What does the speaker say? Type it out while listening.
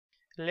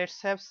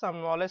let's have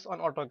some knowledge on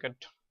AutoCAD.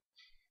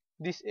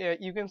 This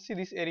you can see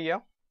this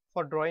area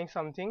for drawing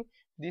something.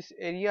 This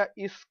area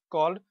is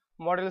called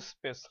model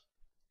space.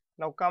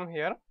 Now come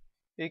here,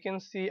 you can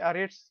see a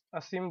red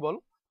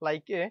symbol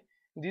like a.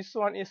 This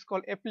one is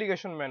called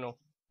application menu.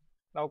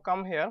 Now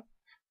come here,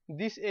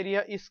 this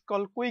area is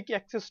called quick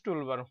access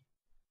toolbar.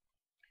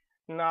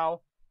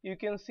 Now you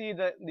can see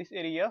that these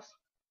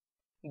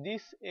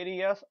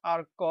areas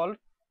are called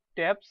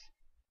tabs,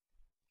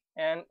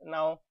 and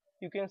now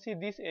you can see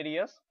these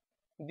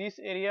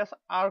areas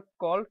are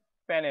called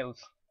panels.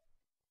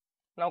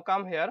 Now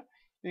come here,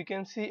 you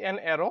can see an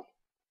arrow.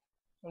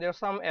 There are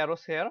some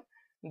arrows here.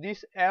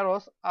 These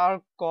arrows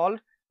are called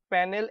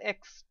panel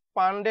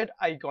expanded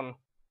icon.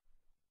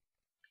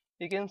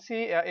 You can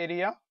see an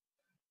area.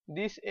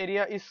 This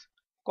area is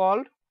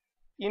called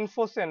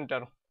info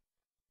center.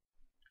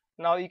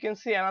 Now you can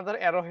see another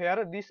arrow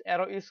here. This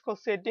arrow is called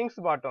settings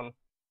button.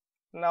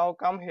 Now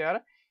come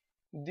here,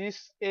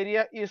 this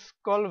area is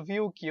called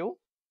view queue.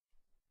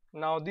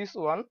 Now this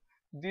one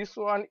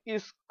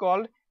is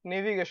called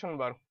navigation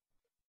bar.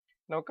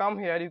 Now come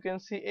here, you can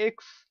see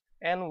X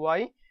and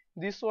Y.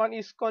 This one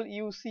is called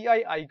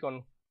UCI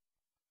icon.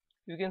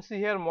 You can see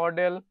here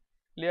model,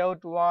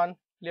 layout 1,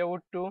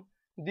 layout 2.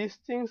 These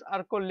things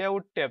are called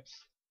layout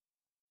tabs.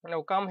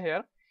 Now come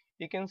here,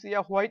 you can see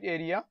a white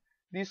area.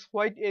 This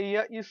white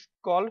area is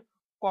called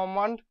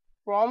command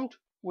prompt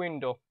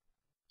window.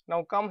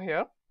 Now come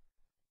here,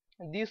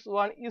 this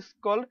one is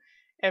called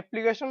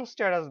application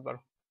status bar.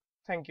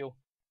 Thank you.